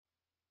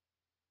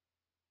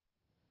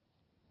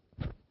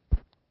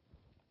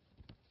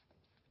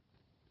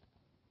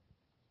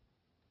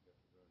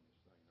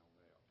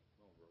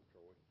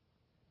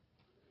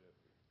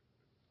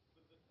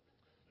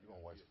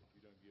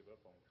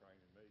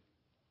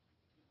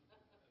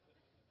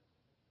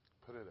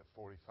put it at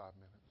 45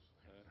 minutes.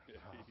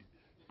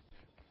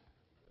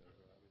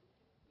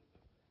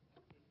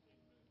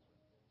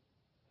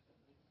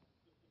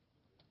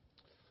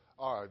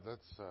 All right,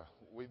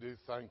 we do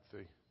thank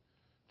the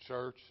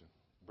church and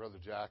Brother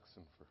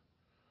Jackson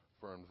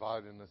for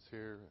inviting us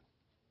here.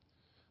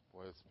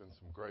 Boy, it's been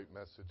some great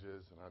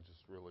messages, and I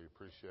just really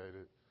appreciate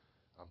it.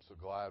 I'm so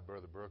glad,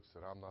 Brother Brooks,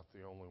 that I'm not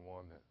the only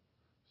one that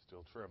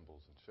still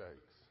trembles and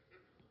shakes.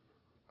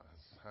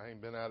 I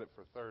ain't been at it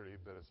for 30,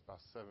 but it's about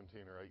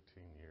 17 or 18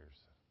 years.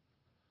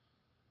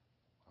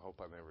 I hope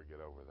I never get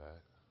over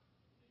that.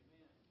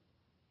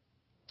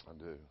 Amen. I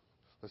do.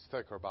 Let's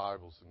take our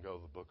Bibles and go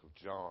to the book of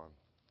John.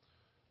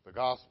 The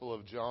Gospel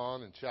of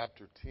John in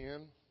chapter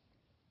 10.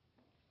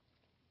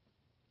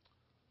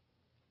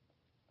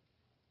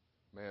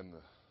 Man,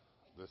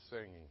 the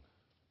singing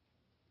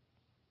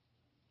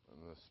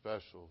and the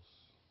specials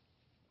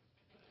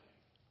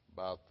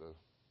about the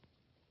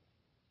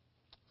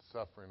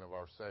suffering of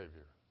our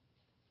Savior.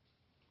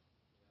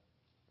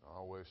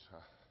 I wish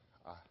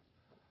I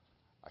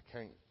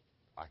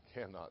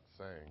cannot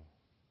sing,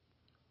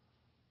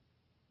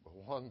 but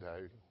one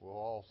day we'll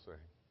all sing.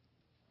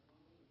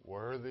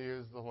 Worthy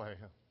is the Lamb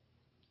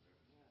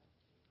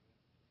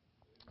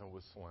that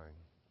was slain.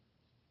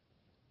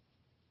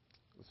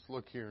 Let's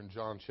look here in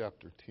John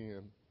chapter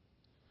 10.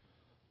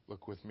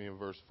 Look with me in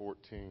verse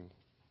 14.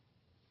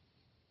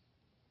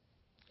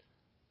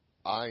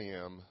 I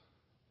am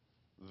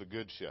the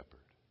good shepherd,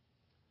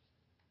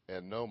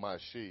 and know my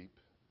sheep,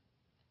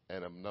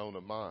 and am known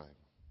of mine.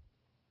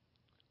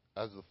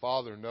 As the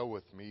Father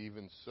knoweth me,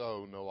 even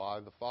so know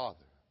I the Father.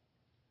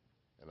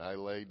 And I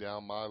lay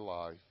down my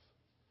life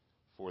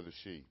for the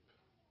sheep.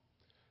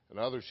 And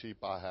other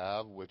sheep I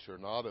have, which are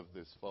not of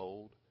this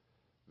fold,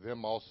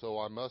 them also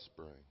I must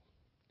bring.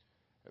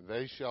 And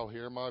they shall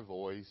hear my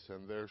voice,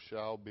 and there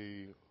shall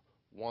be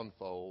one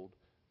fold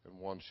and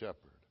one shepherd.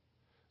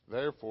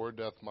 Therefore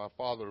doth my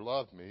Father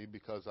love me,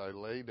 because I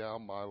lay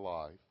down my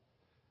life,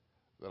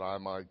 that I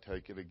might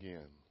take it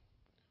again.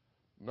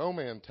 No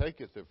man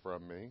taketh it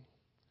from me,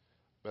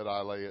 but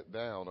I lay it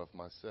down of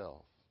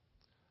myself.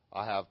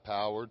 I have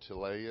power to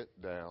lay it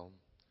down,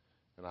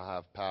 and I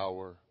have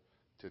power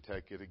to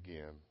take it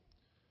again.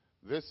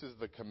 This is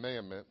the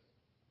commandment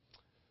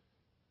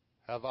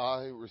have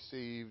I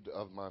received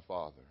of my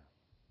Father.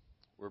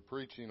 We're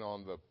preaching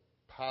on the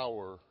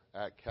power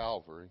at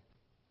Calvary.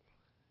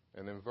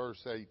 And in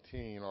verse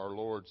 18, our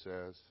Lord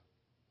says,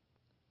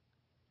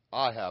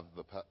 I have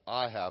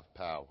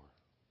power.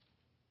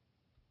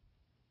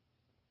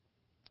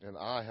 And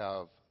I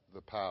have the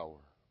power.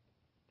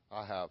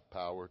 I have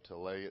power to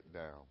lay it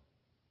down.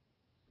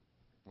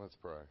 Let's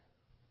pray.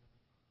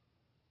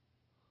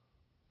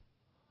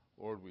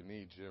 Lord, we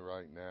need you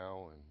right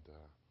now, and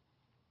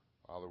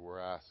Father, we're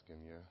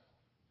asking you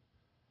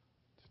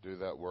to do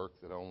that work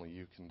that only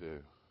you can do.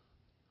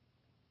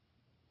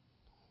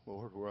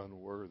 Lord, we're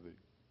unworthy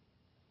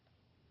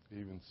to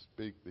even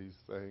speak these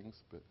things,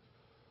 but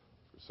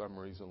for some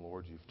reason,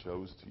 Lord, you've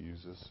chose to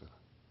use us.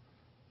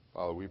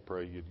 Father, we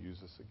pray you'd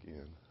use us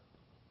again.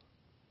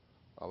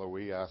 Father,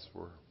 we ask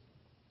for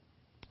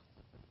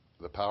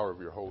the power of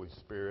your Holy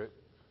Spirit.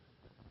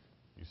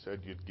 You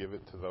said you'd give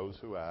it to those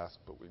who ask,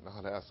 but we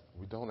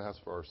don't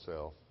ask for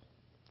ourselves,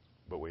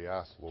 but we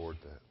ask, Lord,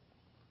 that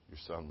your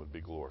Son would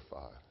be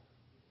glorified.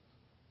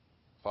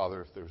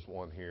 Father, if there's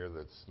one here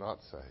that's not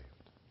saved,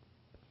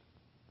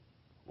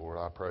 Lord,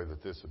 I pray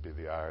that this would be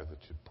the hour that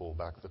you'd pull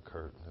back the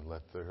curtain and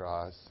let their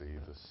eyes see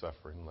the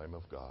suffering Lamb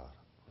of God.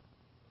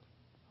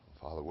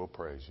 Father, we'll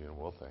praise you and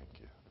we'll thank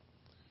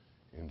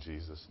you. In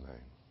Jesus'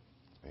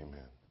 name,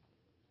 amen.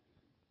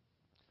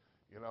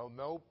 You know,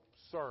 no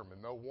sermon,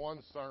 no one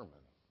sermon,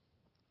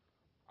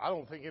 I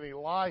don't think any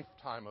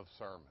lifetime of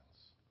sermons,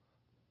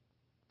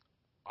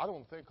 I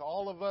don't think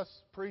all of us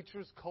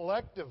preachers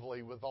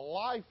collectively with a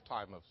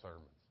lifetime of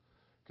sermons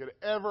could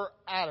ever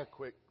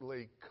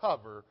adequately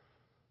cover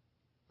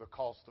the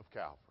cost of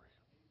Calvary.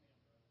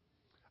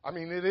 I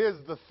mean, it is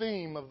the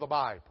theme of the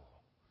Bible.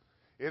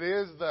 It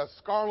is the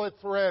scarlet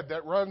thread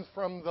that runs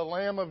from the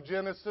Lamb of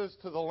Genesis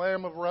to the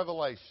Lamb of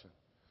Revelation.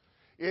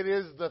 It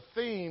is the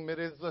theme, it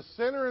is the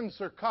center and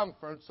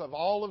circumference of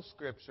all of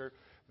Scripture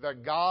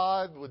that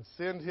God would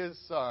send His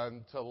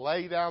Son to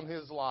lay down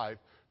His life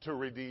to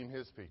redeem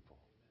His people.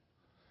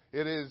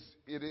 It is.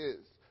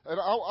 And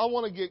I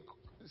want to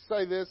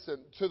say this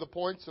to the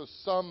point so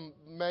some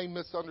may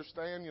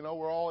misunderstand. You know,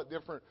 we're all at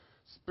different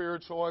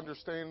spiritual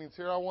understandings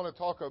here. I want to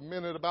talk a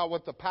minute about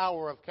what the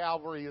power of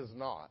Calvary is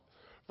not.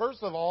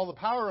 First of all, the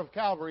power of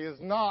Calvary is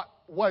not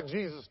what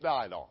Jesus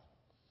died on.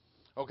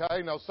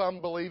 Okay, now some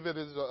believe it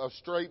is a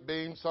straight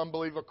beam, some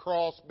believe a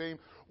cross beam.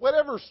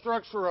 Whatever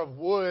structure of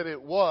wood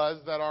it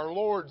was that our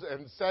Lord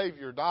and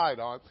Savior died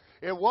on,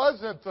 it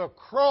wasn't the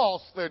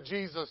cross that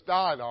Jesus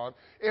died on.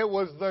 It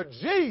was the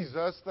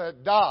Jesus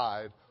that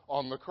died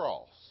on the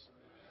cross.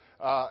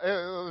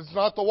 It's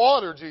not the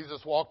water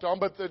Jesus walked on,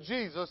 but the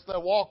Jesus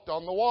that walked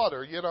on the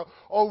water. You know,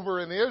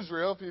 over in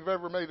Israel, if you've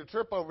ever made a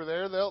trip over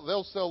there,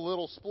 they'll sell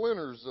little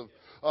splinters of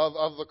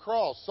of the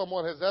cross.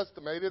 Someone has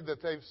estimated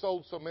that they've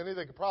sold so many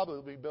they could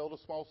probably build a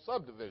small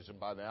subdivision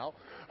by now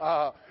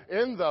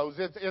in those.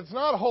 It's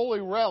not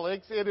holy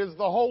relics. It is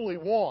the Holy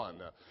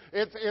One.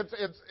 It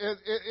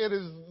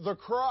is the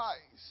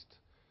Christ.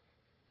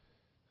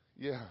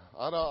 Yeah,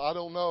 I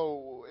don't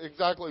know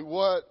exactly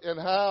what and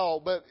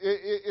how, but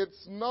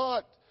it's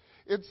not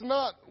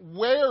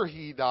where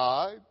He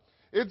died.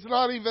 It's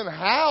not even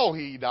how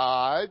He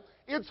died.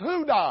 It's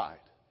who died.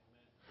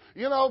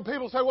 You know,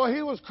 people say, well,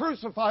 He was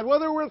crucified. Well,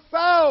 there were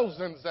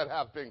thousands that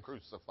have been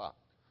crucified.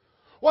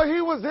 Well,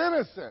 He was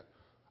innocent.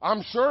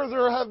 I'm sure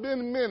there have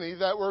been many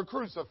that were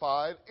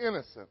crucified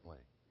innocently.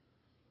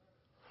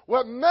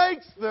 What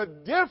makes the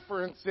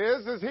difference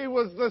is He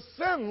was the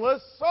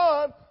sinless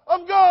Son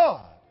of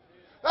God.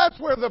 That's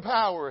where the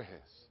power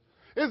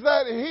is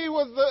that He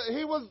was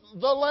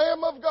the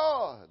Lamb of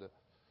God.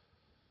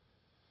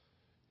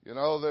 You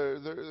know,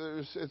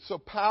 it's so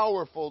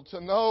powerful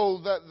to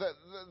know that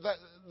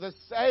the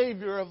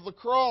Savior of the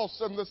cross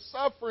and the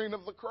suffering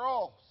of the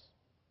cross.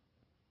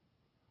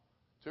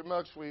 Too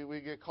much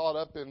we get caught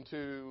up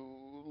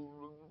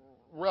into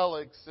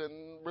relics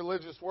and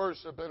religious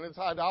worship, and it's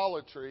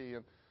idolatry.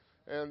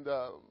 And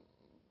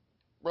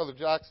Brother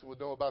Jackson would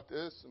know about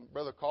this, and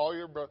Brother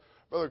Collier,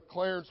 Brother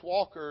Clarence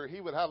Walker,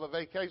 he would have a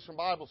vacation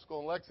Bible school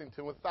in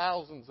Lexington with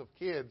thousands of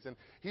kids, and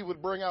he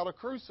would bring out a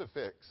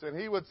crucifix, and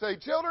he would say,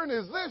 children, who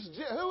is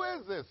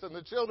this? And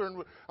the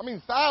children,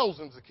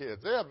 thousands of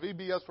kids. They had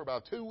VBS for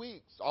about 2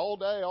 weeks, all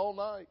day, all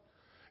night.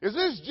 Is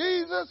this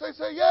Jesus? They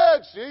say, yeah,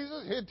 it's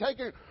Jesus. He'd take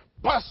it,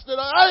 bust it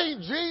out. I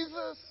ain't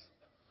Jesus.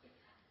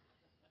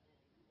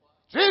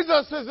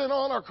 Jesus isn't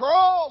on a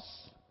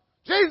cross.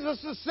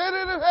 Jesus is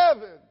sitting in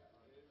heaven.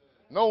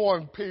 No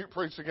one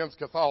preached against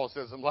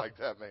Catholicism like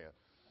that man.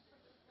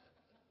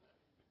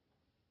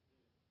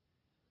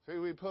 See,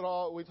 we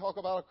talk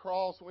about a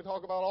cross, and we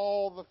talk about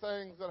all the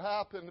things that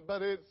happened,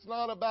 but it's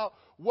not about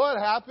what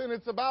happened,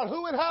 it's about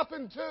who it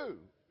happened to.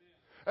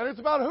 And it's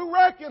about who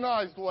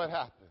recognized what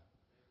happened.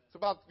 It's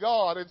about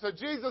God. It's that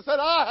Jesus said,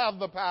 I have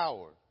the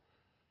power.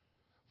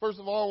 First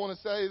of all, I want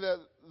to say that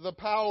the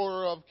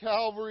power of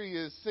Calvary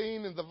is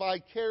seen in the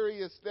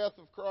vicarious death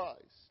of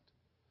Christ.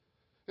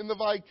 In the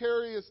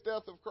vicarious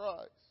death of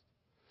Christ.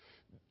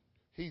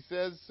 He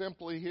says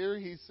simply here,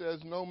 He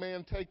says, no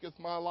man taketh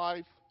my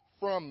life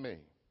from me,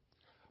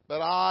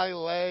 but I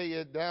lay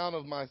it down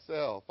of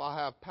myself. I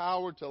have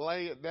power to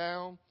lay it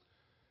down,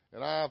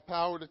 and I have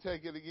power to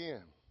take it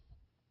again.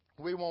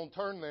 We won't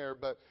turn there,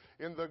 but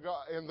in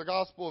the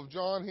Gospel of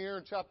John here,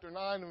 in chapter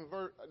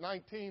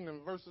 19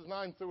 and verses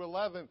 9 through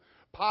 11,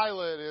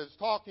 Pilate is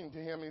talking to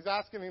him. He's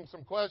asking him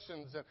some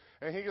questions,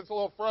 and he gets a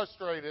little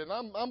frustrated.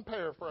 And I'm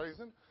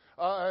paraphrasing.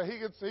 He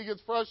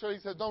gets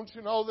frustrated. He said, don't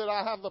you know that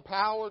I have the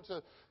power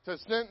to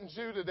sentence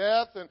you to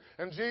death?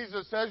 And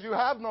Jesus says, you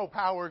have no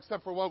power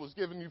except for what was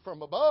given you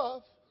from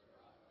above.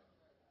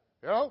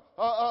 You know,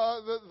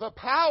 the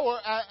power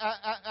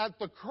at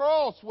the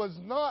cross was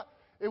not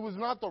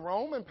the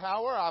Roman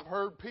power. I've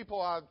heard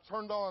people, I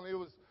turned on, it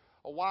was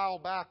a while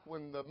back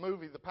when the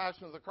movie The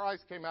Passion of the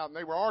Christ came out, and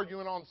they were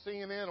arguing on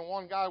CNN, and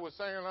one guy was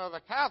saying,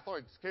 the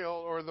Catholics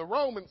killed, or the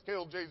Romans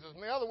killed Jesus,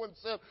 and the other one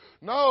said,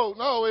 no,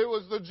 it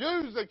was the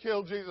Jews that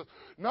killed Jesus.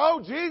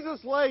 No,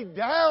 Jesus laid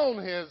down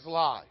His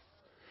life.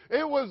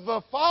 It was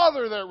the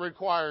Father that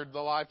required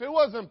the life. It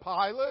wasn't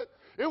Pilate.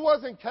 It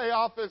wasn't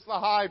Caiaphas the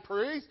high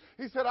priest.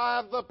 He said, I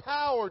have the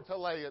power to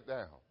lay it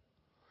down.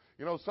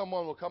 You know,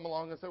 someone will come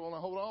along and say, well,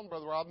 now hold on,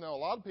 Brother Rob. Now, a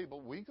lot of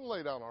people, we can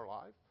lay down our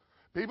life.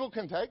 People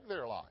can take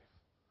their life.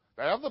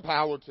 They have the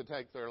power to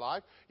take their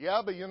life.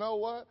 Yeah, but you know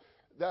what?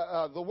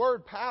 The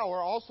word power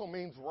also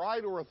means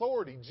right or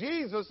authority.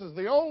 Jesus is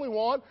the only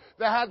one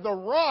that had the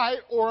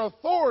right or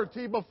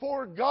authority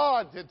before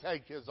God to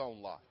take His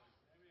own life.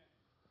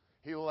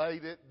 He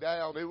laid it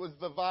down. It was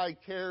the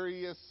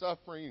vicarious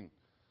suffering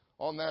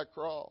on that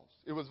cross.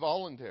 It was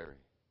voluntary.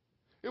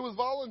 It was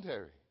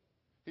voluntary.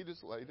 He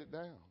just laid it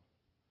down.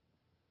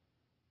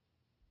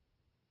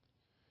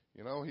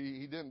 You know,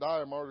 he didn't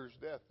die a martyr's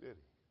death, did he?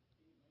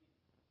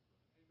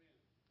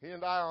 He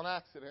didn't die on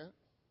accident.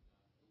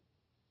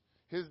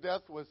 His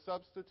death was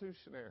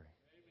substitutionary.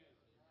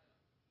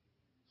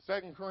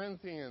 2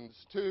 Corinthians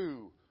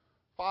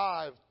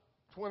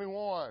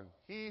 2:5-21.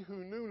 He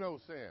who knew no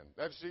sin,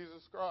 that's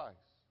Jesus Christ,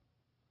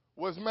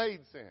 was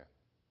made sin.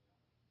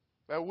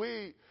 That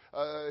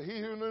he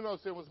who knew no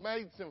sin was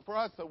made sin for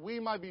us, that we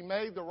might be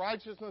made the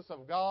righteousness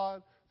of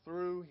God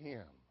through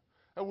Him.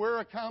 And we're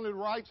accounted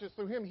righteous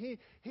through Him. He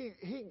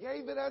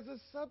gave it as a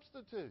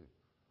substitute.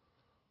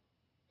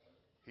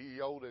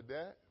 He owed a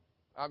debt.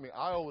 I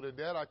owed a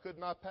debt I could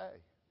not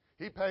pay.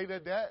 He paid a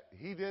debt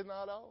He did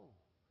not owe.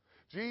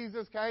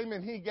 Jesus came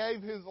and He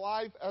gave His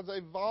life as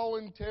a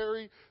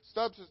voluntary,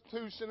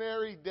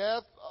 substitutionary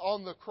death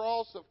on the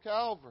cross of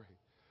Calvary.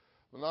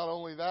 But not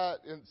only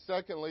that, and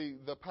secondly,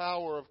 the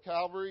power of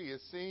Calvary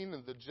is seen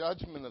in the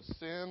judgment of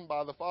sin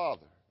by the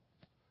Father.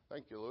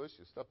 Thank you, Louis.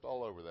 You stepped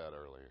all over that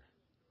earlier.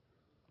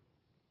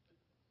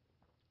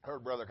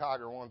 Heard Brother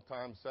Kiger one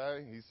time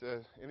say, he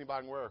said,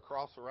 anybody can wear a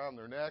cross around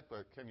their neck,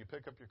 but can you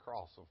pick up your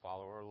cross and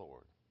follow our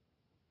Lord?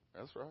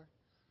 That's right.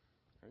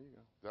 There you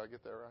go. Did I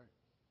get that right?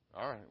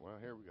 All right, well,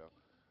 here we go.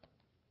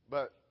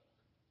 But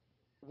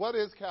what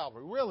is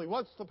Calvary? Really,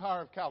 what's the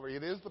power of Calvary?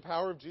 It is the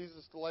power of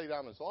Jesus to lay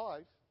down his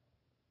life.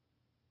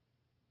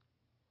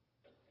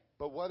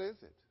 But what is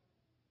it?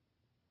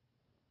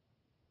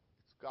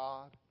 It's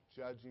God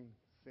judging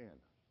sin.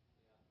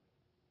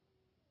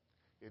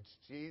 It's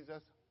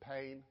Jesus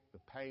paying the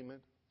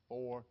payment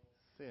for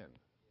sin.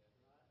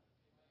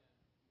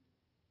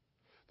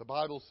 The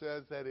Bible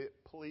says that it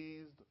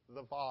pleased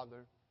the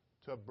Father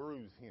to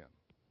bruise him.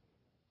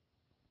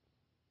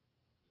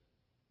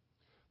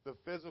 The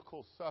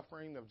physical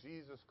suffering of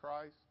Jesus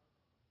Christ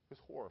is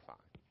horrifying.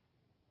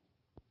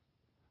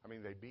 I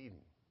mean, they beat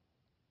him.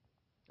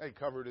 They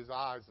covered his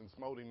eyes and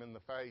smote him in the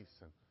face.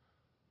 And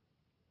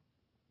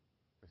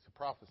they said,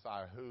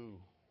 prophesy who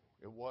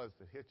it was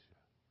that hit you.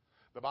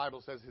 The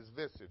Bible says his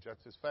visage,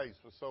 that's his face,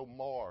 was so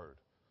marred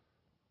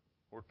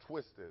or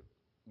twisted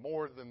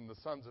more than the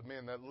sons of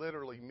men. That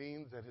literally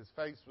means that his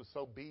face was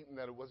so beaten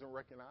that it wasn't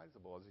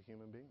recognizable as a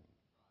human being.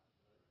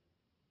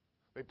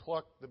 They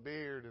plucked the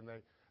beard and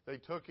they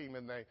took him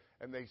and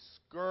they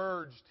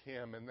scourged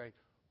him and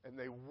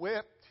they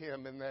whipped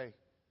him and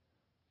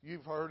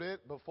you've heard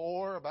it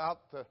before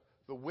about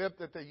the whip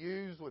that they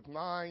use with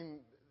 9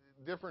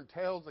 different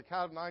tails, the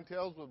cat of 9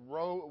 tails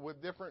with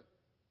different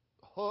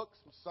hooks.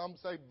 Some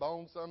say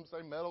bone, some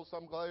say metal,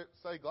 some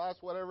say glass,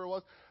 whatever it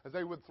was, as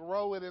they would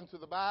throw it into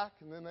the back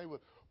and then they would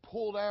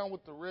pull down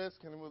with the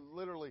wrist and it would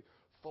literally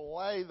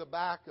fillet the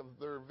back of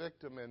their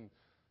victim. And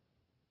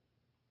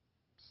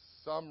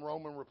some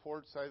Roman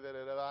reports say that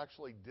it had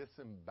actually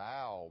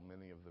disemboweled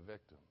many of the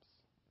victims.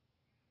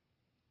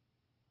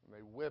 And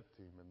they whipped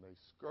him and they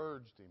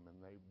scourged him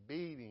and they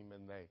beat him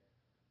and they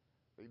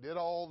did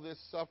all this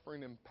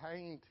suffering and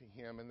pain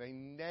to him, and they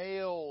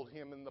nailed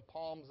him in the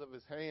palms of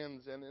his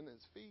hands and in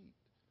his feet.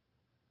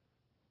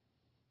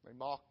 They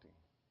mocked him.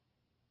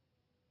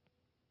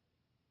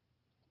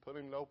 Put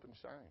him to open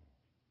shame.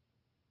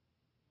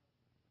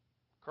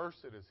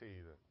 Cursed is he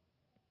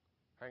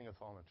that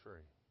hangeth on a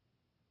tree.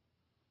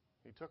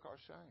 He took our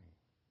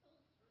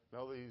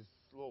shame. These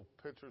little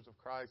pictures of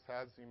Christ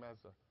has him as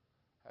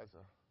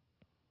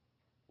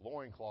a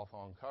loincloth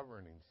on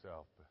covering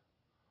himself. But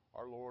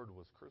our Lord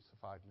was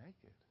crucified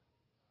naked.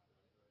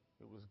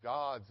 It was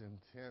God's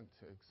intent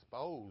to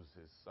expose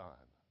his Son,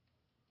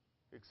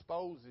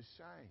 expose his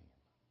shame.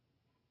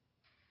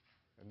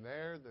 And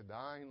there the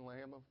dying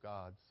Lamb of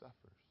God suffers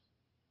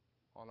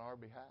on our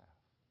behalf.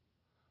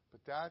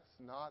 But that's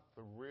not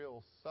the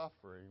real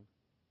suffering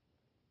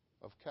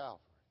of Calvary.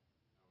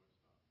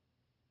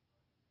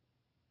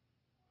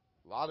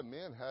 A lot of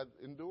men had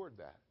endured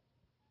that.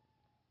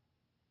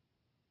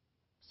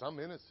 Some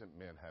innocent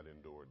men had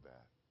endured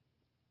that.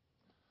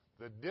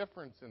 The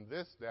difference in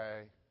this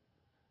day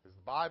is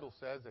the Bible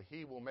says that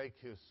he will make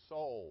his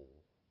soul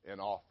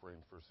an offering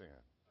for sin.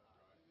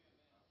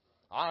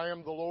 I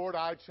am the Lord,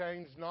 I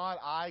change not.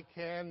 I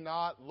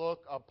cannot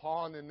look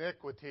upon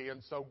iniquity.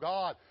 And so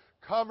God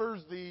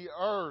covers the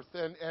earth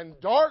and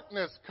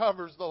darkness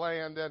covers the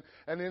land.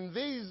 And in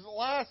these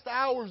last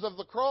hours of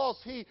the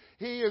cross, He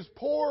is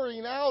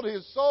pouring out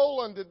His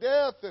soul unto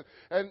death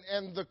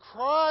and the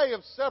cry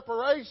of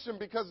separation,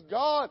 because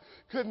God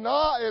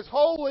is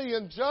holy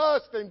and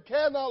just and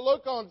cannot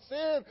look on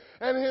sin.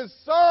 And His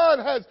Son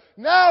has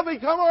now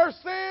become our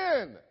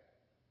sin.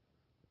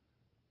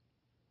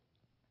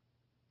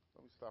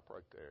 Let me stop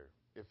right there.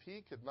 If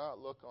He could not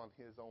look on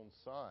His own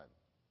Son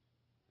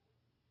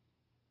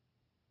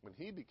when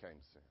He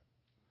became sin,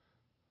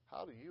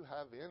 how do you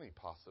have any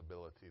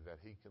possibility that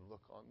He can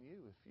look on you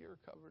if you're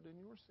covered in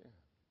your sin?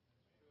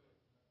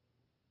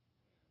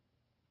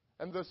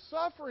 And the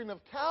suffering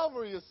of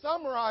Calvary is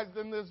summarized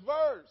in this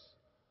verse,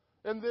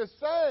 in this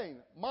saying,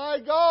 my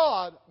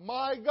God,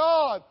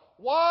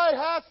 why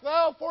hast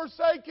thou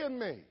forsaken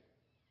me?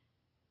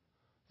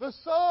 The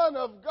Son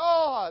of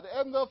God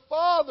and the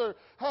Father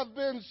have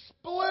been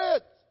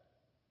split.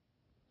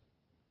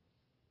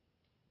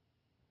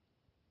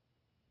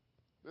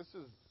 This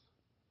is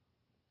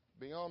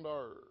beyond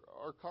our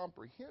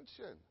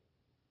comprehension.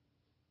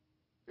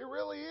 It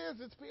really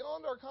is. It's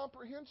beyond our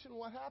comprehension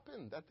what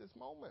happened at this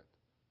moment.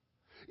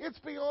 It's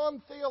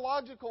beyond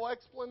theological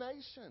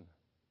explanation.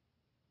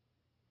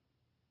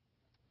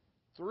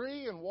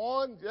 3 and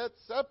 1 yet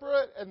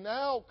separate and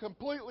now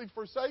completely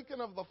forsaken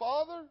of the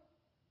Father.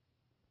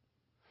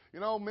 You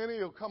know, many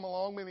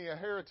a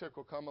heretic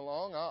will come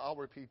along. I'll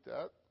repeat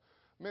that.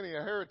 Many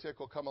a heretic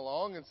will come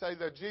along and say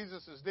that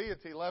Jesus'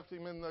 deity left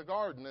Him in the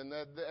garden and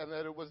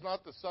that it was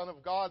not the Son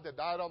of God that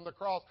died on the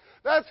cross.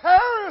 That's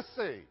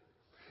heresy.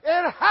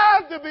 It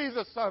had to be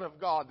the Son of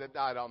God that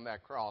died on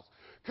that cross,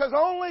 because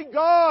only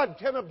God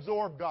can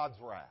absorb God's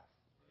wrath.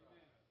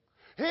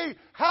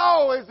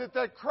 How is it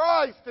that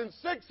Christ in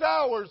 6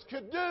 hours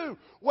could do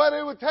what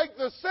it would take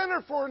the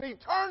sinner for an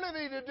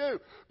eternity to do?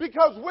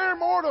 Because we're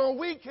mortal and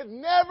we could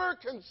never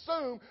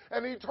consume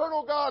an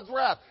eternal God's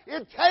wrath.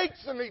 It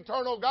takes an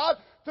eternal God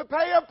to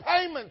pay a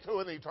payment to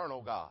an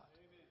eternal God.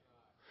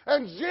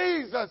 And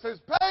Jesus is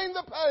paying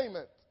the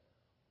payment.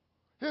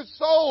 His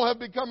soul had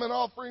become an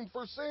offering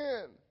for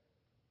sin.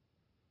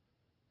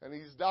 And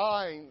He's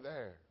dying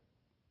there.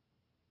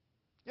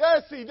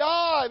 Yes, He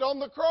died on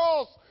the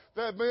cross.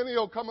 That many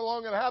will come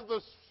along and have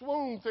the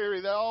swoon theory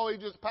that, He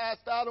just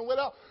passed out and went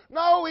out.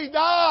 No, He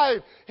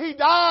died. He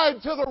died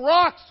till the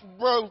rocks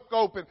broke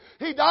open.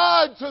 He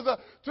died till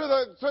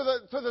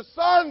the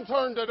sun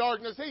turned to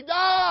darkness. He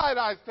died,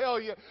 I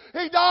tell you.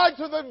 He died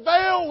till the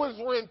veil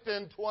was rent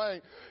in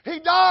twain.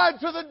 He died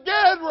till the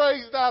dead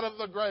raised out of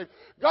the grave.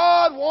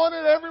 God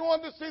wanted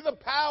everyone to see the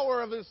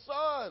power of His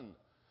Son,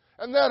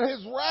 and that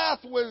His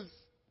wrath was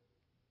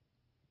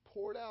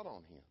poured out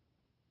on Him.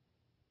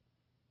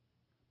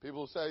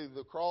 People say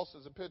the cross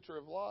is a picture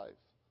of life.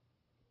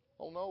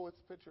 Oh no, it's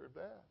a picture of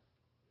death.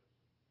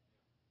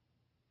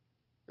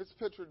 It's a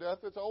picture of death.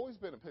 It's always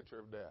been a picture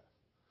of death.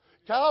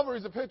 Calvary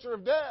is a picture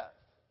of death.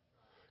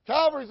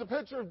 Calvary is a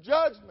picture of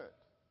judgment.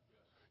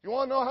 You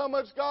want to know how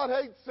much God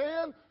hates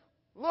sin?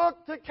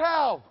 Look to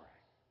Calvary.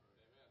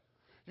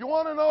 You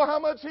want to know how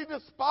much He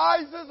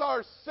despises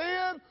our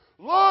sin?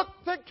 Look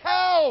to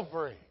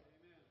Calvary.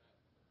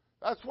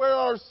 That's where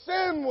our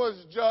sin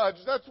was judged.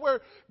 That's where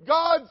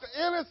God's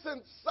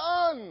innocent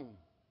Son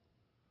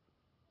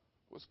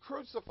was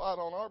crucified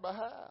on our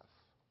behalf.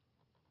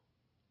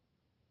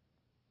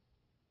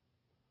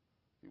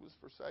 He was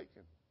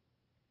forsaken,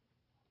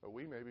 but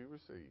we may be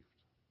received.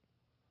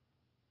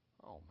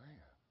 Oh,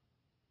 man.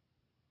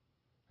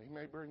 He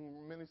may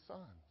bring many sons.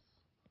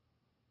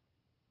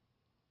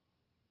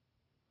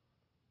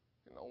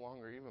 He no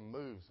longer even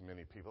moves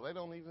many people. They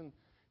don't even...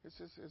 It's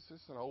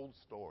just an old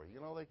story. They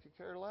could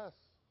care less.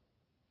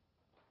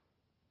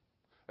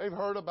 They've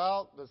heard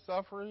about the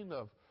suffering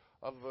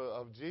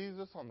of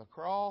Jesus on the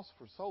cross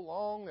for so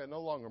long that it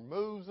no longer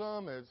moves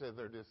them.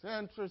 They're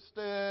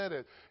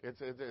disinterested.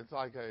 It's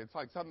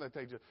like something that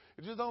it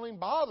just don't even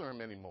bother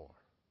them anymore.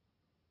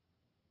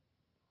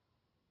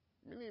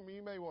 You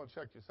may want to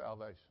check your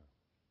salvation.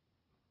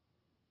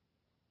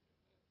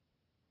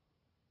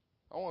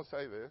 I want to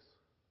say this.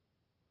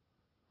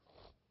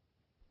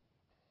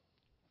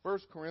 1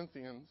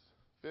 Corinthians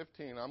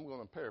 15, I'm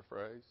going to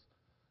paraphrase.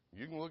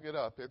 You can look it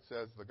up. It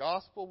says, the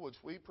gospel which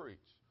we preach,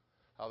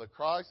 how that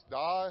Christ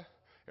died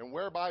and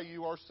whereby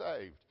you are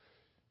saved.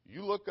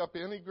 You look up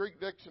any Greek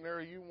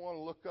dictionary you want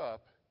to look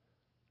up,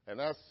 and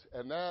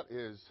that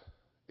is,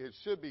 it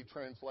should be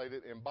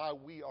translated, and by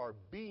we are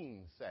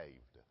being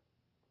saved.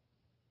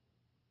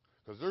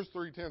 Because there's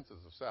 3 tenses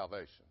of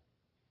salvation.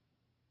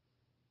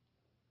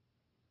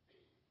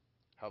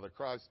 How that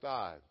Christ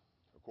died,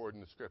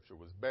 according to Scripture,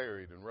 was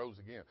buried and rose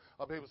again.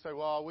 People say,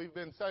 well, we've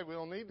been saved. We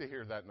don't need to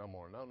hear that no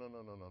more. No.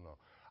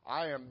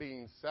 I am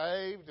being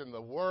saved in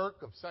the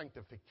work of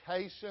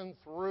sanctification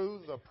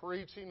through the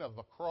preaching of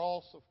the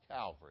cross of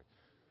Calvary.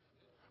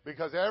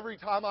 Because every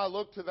time I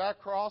look to that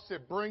cross,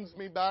 it brings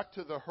me back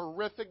to the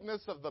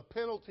horrificness of the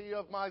penalty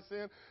of my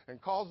sin and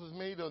causes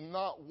me to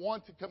not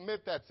want to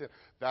commit that sin.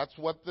 That's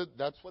what the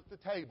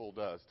table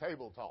does,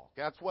 table talk.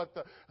 That's what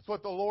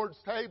the Lord's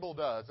table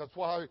does. That's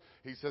why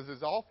He says,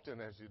 as often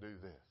as you do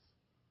this,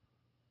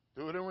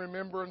 do it in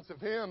remembrance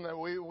of Him. That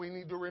we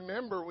need to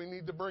remember, we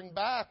need to bring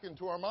back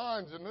into our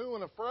minds anew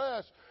and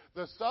afresh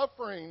the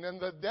suffering and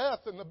the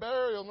death and the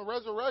burial and the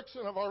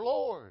resurrection of our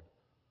Lord.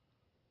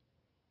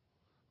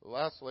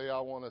 Lastly,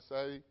 I want to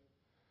say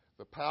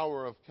the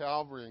power of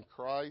Calvary in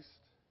Christ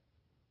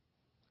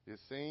is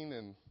seen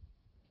in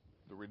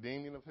the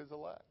redeeming of His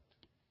elect.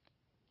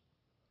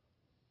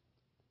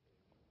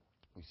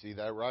 We see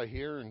that right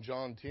here in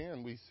John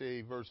 10. We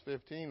see verse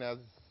 15, as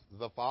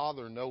the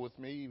Father knoweth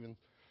me, even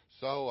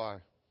so I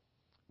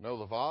know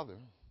the Father,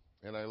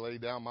 and I lay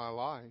down my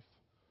life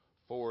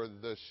for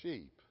the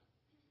sheep.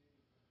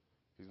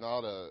 He's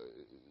not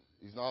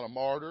a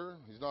martyr.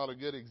 He's not a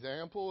good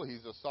example.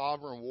 He's a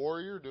sovereign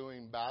warrior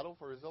doing battle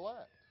for His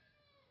elect.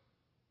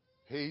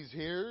 He's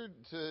here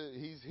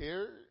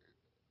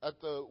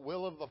at the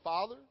will of the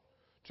Father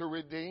to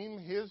redeem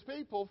His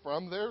people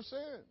from their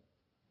sin.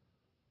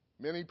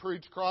 Many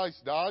preach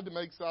Christ died to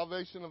make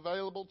salvation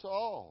available to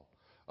all.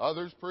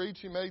 Others preach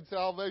He made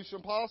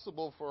salvation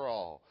possible for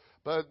all.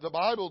 But the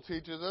Bible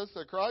teaches us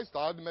that Christ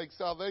died to make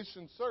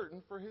salvation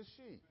certain for His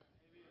sheep.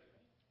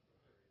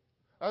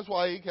 That's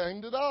why He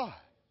came to die.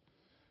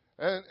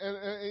 And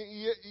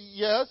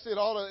yes, it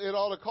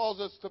ought to cause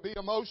us to be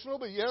emotional,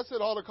 but yes, it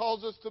ought to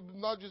cause us to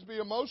not just be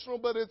emotional,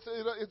 but it's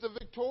a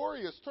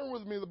victorious. Turn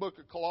with me to the book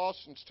of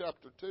Colossians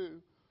chapter 2.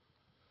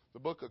 The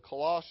book of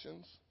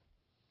Colossians.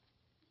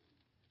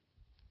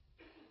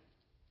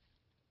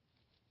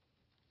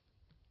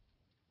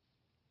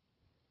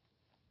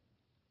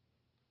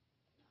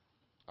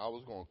 I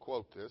was going to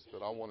quote this,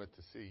 but I wanted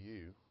to see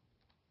you.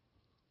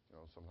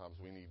 Sometimes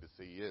we need to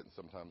see it, and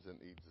sometimes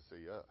it needs to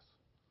see us.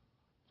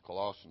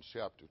 Colossians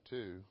chapter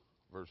 2,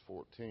 verse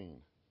 14.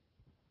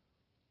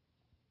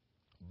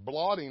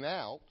 Blotting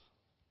out,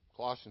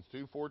 Colossians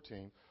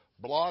 2:14,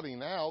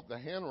 blotting out the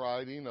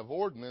handwriting of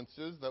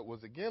ordinances that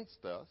was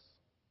against us,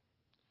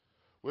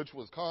 which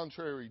was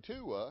contrary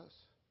to us,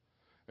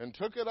 and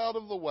took it out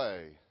of the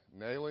way,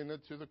 nailing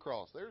it to the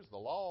cross. There's the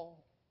law.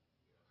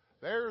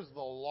 There's the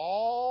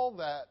law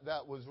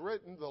that was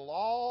written. The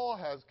law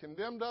has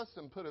condemned us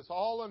and put us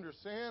all under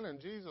sin, and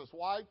Jesus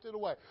wiped it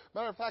away.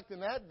 Matter of fact, in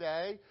that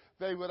day,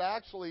 they would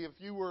actually, if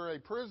you were a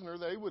prisoner,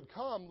 they would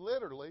come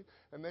literally,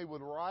 and they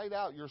would write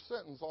out your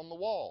sentence on the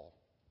wall,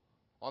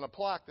 on a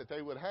plaque that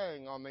they would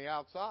hang on the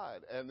outside,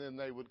 and then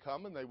they would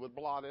come and they would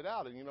blot it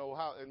out. And you know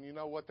how? And you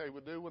know what they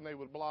would do when they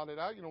would blot it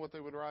out? You know what they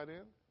would write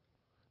in?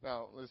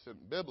 Now, this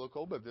isn't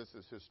biblical, but this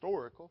is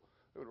historical.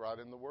 They would write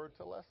in the word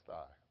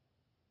telestai.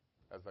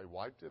 As they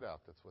wiped it out,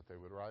 that's what they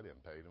would write in,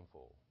 paid in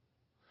full.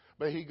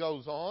 But he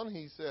goes on,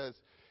 he says,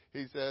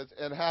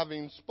 and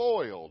having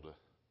spoiled,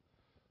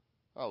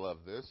 I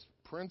love this,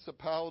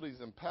 principalities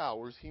and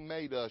powers, he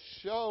made a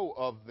show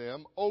of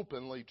them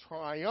openly,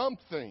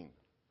 triumphing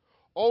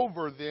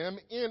over them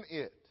in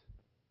it.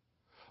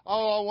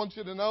 Oh, I want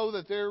you to know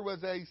that there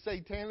was a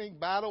satanic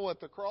battle at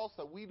the cross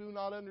that we do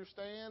not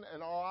understand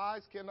and our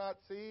eyes cannot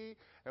see,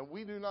 and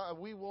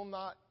we will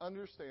not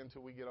understand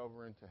till we get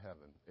over into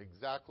heaven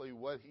exactly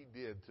what he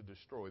did to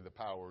destroy the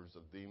powers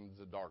of demons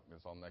of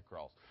darkness on that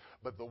cross.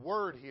 But the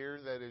word here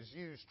that is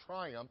used,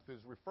 triumph, is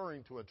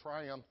referring to a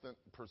triumphant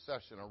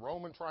procession, a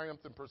Roman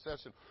triumphant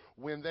procession.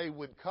 When they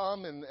would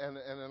come and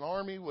an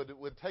army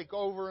would take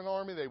over an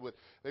army,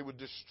 they would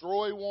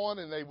destroy one,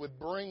 and they would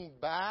bring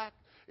back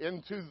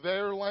into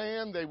their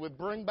land. They would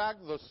bring back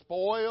the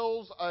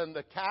spoils and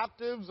the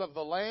captives of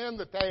the land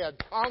that they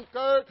had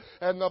conquered.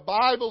 And the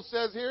Bible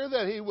says here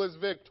that he was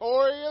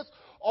victorious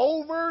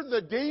over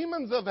the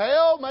demons of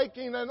hell,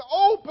 making an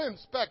open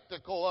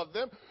spectacle of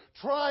them,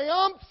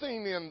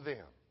 triumphing in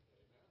them.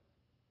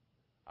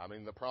 I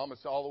mean, the promise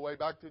all the way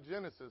back to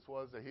Genesis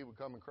was that he would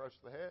come and crush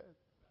the head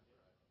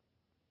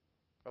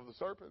of the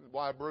serpent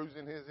while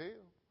bruising his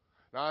heel.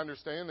 Now, I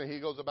understand that he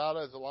goes about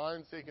as a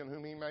lion seeking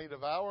whom he may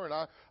devour,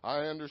 and I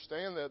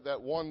understand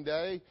that one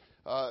day,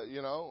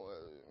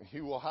 he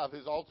will have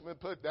his ultimate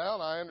put down.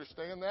 I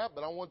understand that,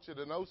 but I want you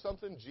to know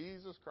something.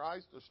 Jesus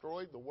Christ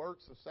destroyed the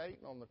works of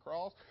Satan on the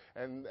cross,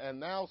 and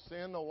now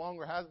sin no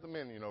longer has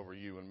dominion over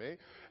you and me.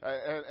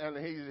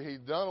 And he's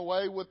done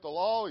away with the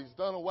law. He's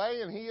done away,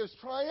 and he is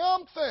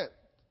triumphant.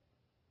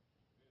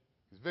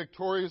 He's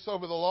victorious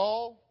over the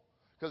law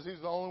because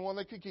he's the only one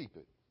that could keep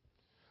it.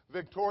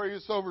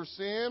 Victorious over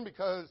sin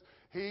because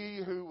he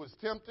who was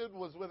tempted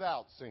was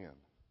without sin.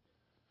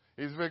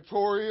 He's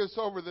victorious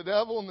over the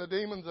devil and the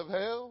demons of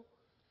hell.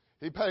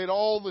 He paid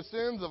all the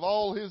sins of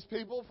all his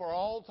people for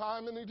all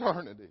time and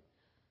eternity.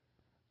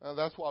 And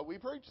that's why we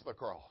preach the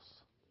cross.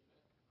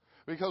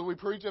 Because we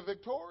preach a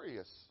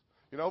victorious.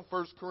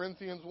 1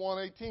 Corinthians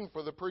 1:18,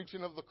 for the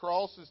preaching of the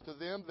cross is to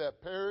them that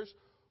perish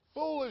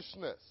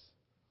foolishness.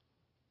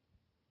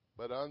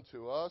 But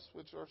unto us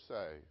which are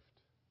saved,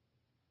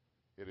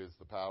 it is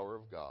the power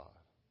of God.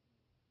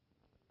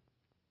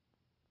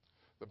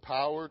 The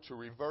power to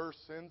reverse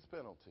sin's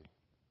penalty.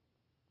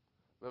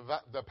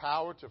 The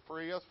power to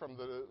free us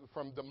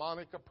from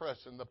demonic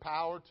oppression. The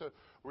power to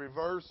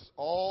reverse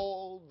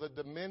all the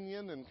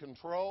dominion and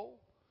control.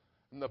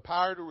 And the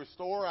power to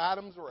restore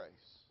Adam's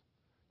race.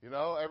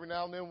 Every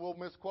now and then we'll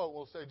misquote.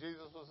 We'll say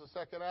Jesus was the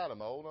second Adam.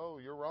 Oh, no,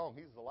 you're wrong.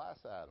 He's the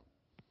last Adam.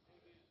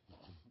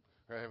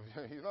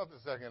 He's not the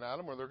second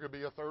Adam, or there could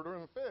be a third or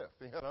a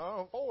fifth,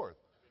 a fourth.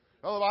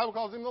 No, the Bible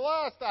calls him the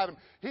last Adam.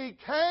 He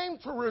came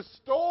to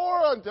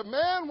restore unto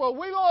man what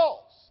we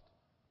lost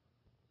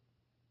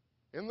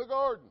in the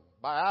garden.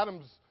 By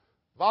Adam's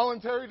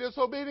voluntary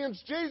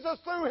disobedience, Jesus,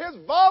 through his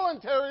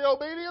voluntary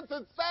obedience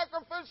and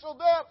sacrificial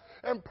death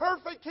and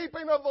perfect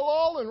keeping of the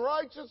law and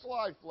righteous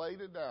life,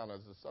 laid it down as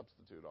a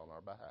substitute on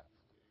our behalf.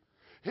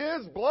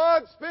 His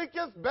blood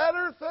speaketh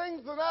better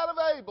things than that of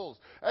Abel's.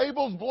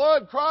 Abel's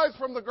blood cries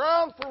from the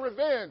ground for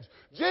revenge.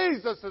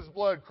 Jesus'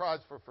 blood cries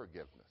for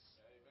forgiveness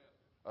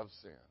of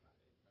sin.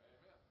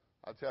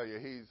 I tell you,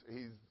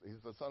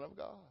 he's the Son of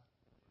God.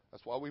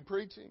 That's why we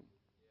preach him.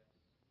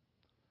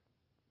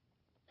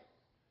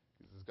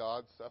 He's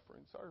God's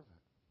suffering servant.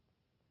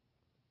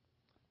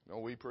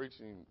 We preach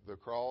the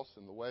cross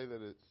in the way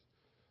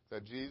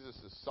that Jesus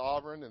is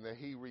sovereign and that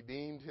he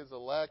redeemed his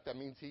elect. That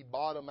means he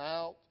bought them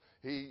out.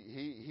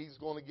 He's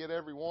going to get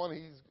everyone.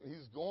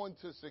 He's going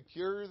to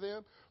secure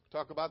them. We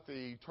talk about the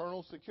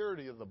eternal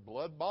security of the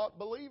blood-bought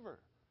believer.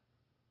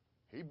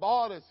 He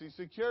bought us. He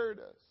secured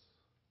us.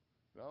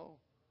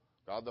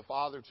 God the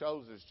Father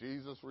chose us.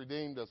 Jesus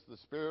redeemed us. The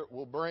Spirit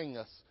will bring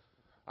us.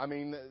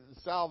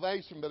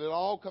 Salvation, but it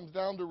all comes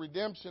down to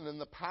redemption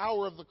and the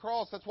power of the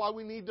cross. That's why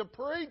we need to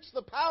preach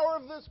the power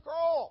of this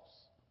cross.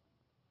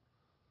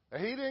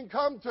 And he didn't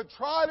come to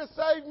try to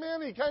save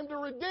men. He came to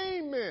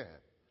redeem men.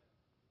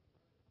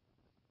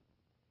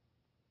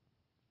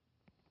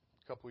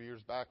 A couple of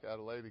years back, I had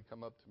a lady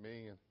come up to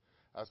me and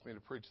asked me to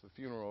preach the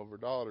funeral of her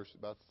daughter.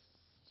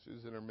 She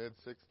was in her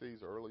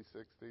mid-60s, early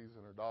 60s,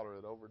 and her daughter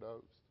had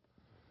overdosed.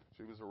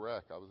 she was a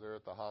wreck. I was there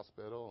at the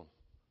hospital.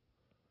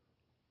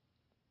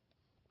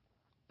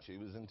 And she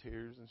was in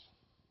tears, and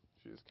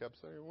she just kept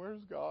saying,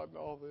 "Where's God in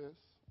all this?"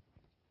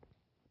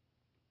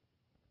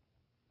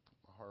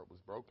 My heart was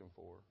broken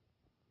for her.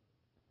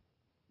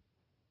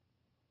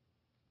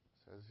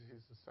 Says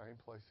he's the same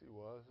place he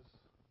was.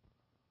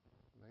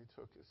 And they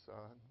took his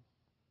son,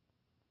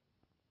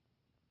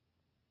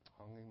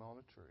 hung him on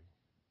a tree.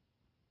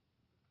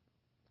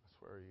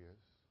 That's where he is.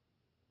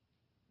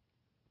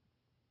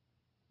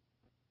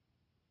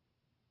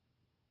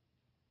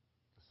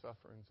 The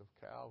sufferings of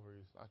Calvary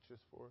is not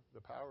just for,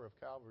 the power of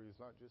Calvary is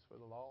not just for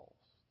the lost.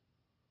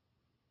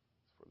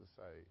 It's for the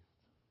saved.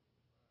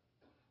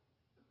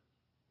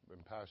 I've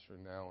been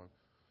pastoring now in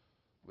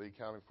Lee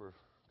County for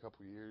a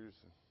couple of years.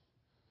 And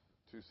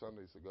 2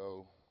 Sundays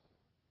ago,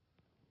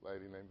 a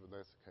lady named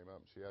Vanessa came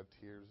up and she had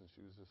tears and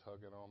she was just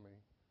hugging on me,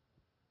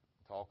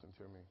 talking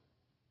to me.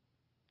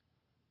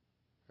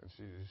 And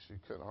she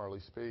couldn't hardly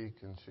speak,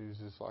 and she was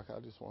just like, "I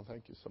just want to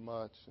thank you so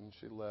much." And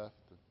she left.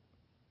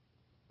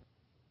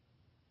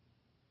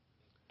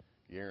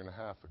 A year and a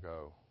half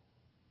ago,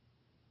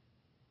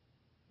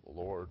 the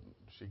Lord,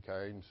 she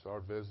came,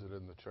 started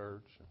visiting the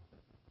church. And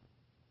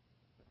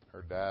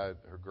her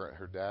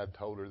dad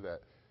told her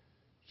that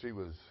she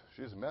was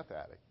a meth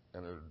addict,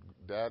 and her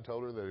dad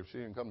told her that if she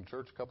didn't come to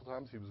church a couple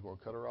times, he was going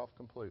to cut her off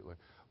completely.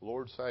 The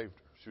Lord saved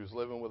her. She was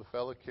living with a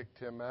fella, kicked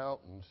him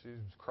out, and she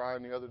was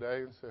crying the other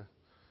day and said,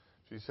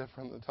 she said,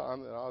 from the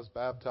time that I was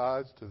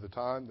baptized to the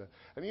time that...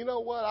 And you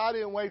know what? I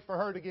didn't wait for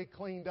her to get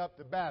cleaned up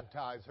to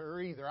baptize her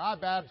either. I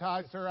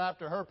baptized her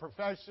after her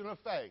profession of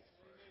faith.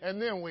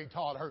 And then we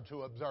taught her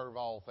to observe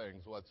all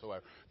things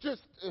whatsoever.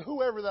 Just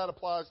whoever that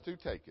applies to,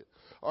 take it.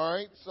 All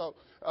right? So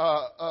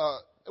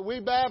we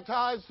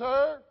baptized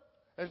her,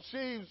 and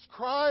she's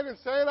crying and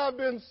saying, "I've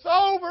been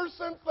sober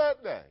since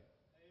that day."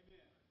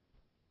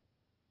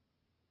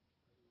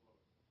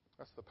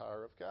 That's the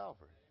power of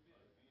Calvary.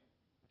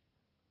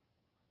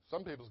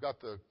 Some people's got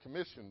the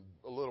commission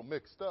a little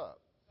mixed up.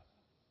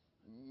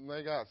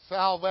 They got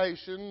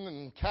salvation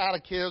and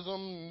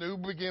catechism, new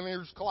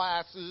beginners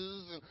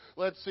classes, and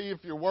let's see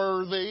if you're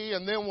worthy,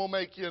 and then we'll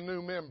make you a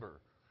new member.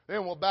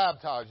 Then we'll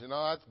baptize you.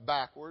 No, that's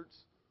backwards.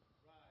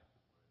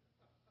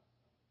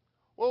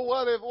 Well,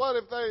 what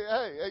if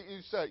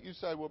they, you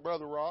say, "Well,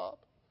 Brother Rob,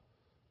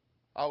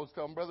 I was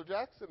telling Brother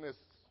Jackson this."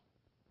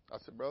 I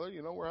said, "Brother,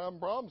 we're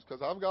having problems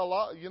because I've got a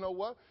lot." You know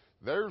what?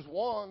 There's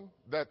one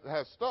that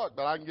has stuck,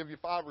 but I can give you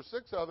 5 or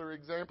 6 other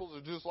examples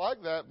of just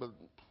like that, but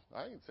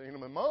I ain't seen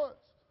them in months.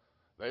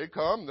 They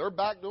come, they're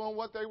back doing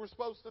what they were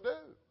supposed to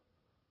do.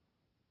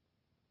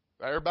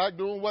 They're back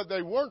doing what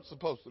they weren't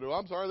supposed to do.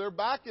 I'm sorry, they're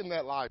back in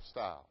that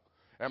lifestyle.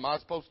 Am I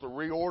supposed to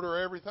reorder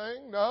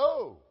everything?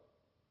 No.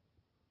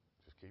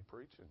 Just keep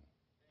preaching.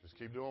 Just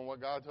keep doing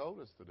what God told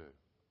us to do.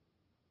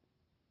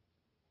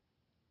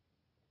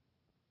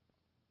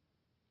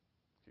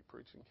 Keep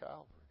preaching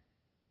Calvary.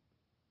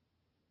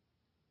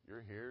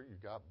 You're here, you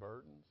got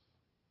burdens.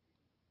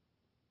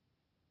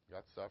 You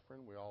got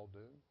suffering, we all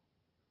do.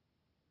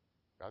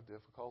 Got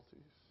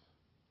difficulties,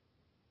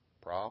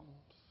 problems,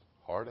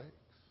 heartaches,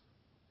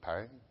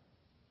 pain,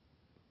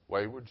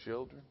 wayward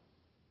children.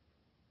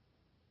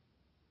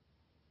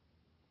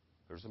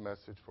 There's a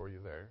message for you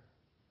there.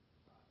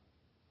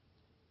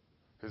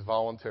 His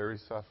voluntary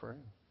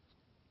suffering,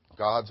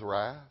 God's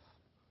wrath,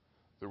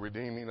 the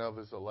redeeming of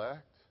His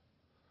elect.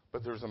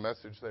 But there's a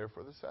message there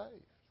for the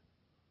saved.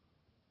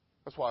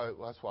 That's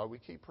why we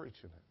keep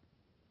preaching it.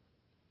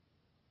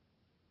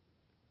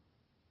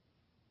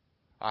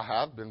 I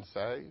have been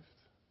saved,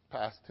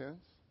 past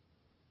tense,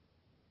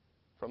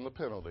 from the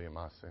penalty of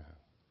my sin.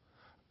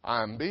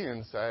 I am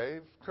being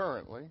saved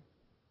currently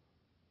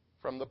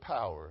from the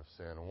power of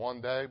sin. And one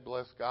day,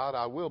 bless God,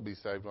 I will be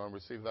saved when I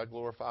receive that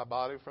glorified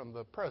body from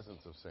the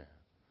presence of sin.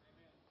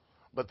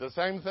 But the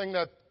same thing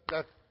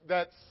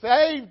that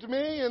saved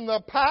me in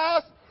the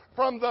past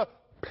from the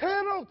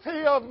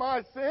penalty of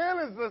my sin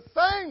is the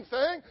same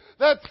thing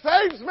that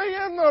saves me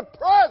in the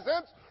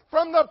presence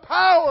from the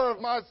power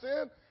of my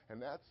sin. And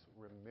that's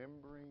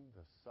remembering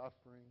the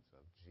sufferings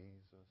of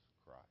Jesus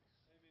Christ.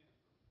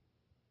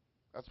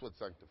 That's what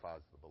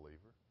sanctifies the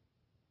believer.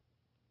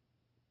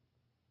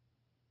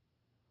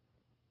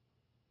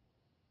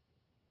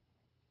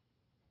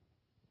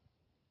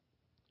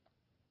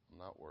 I'm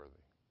not worthy.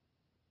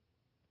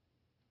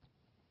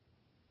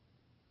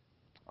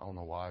 I don't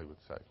know why He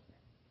would save me.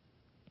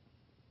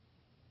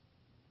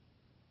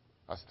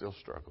 I still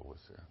struggle with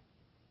sin.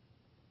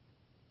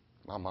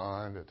 My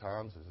mind at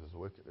times is as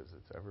wicked as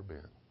it's ever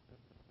been.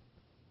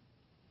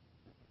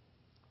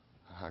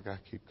 I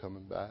got to keep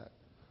coming back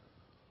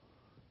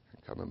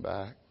and coming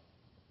back,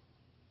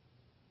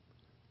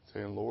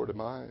 saying, "Lord, am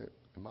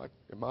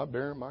I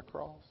bearing my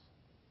cross?"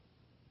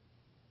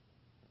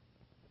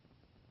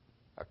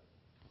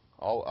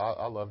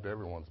 I loved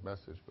everyone's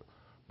message, but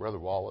Brother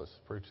Wallace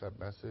preached that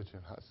message,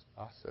 and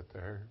I sat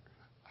there.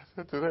 I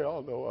said, "Do they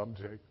all know I'm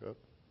Jacob?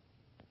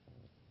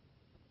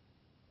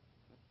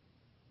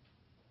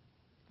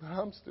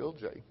 I'm still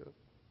Jacob."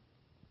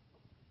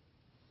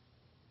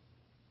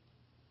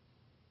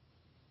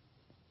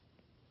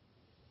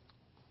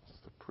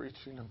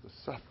 preaching of the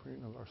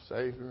suffering of our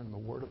Savior and the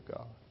Word of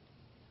God.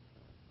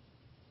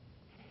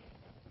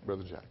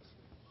 Brother Jackson.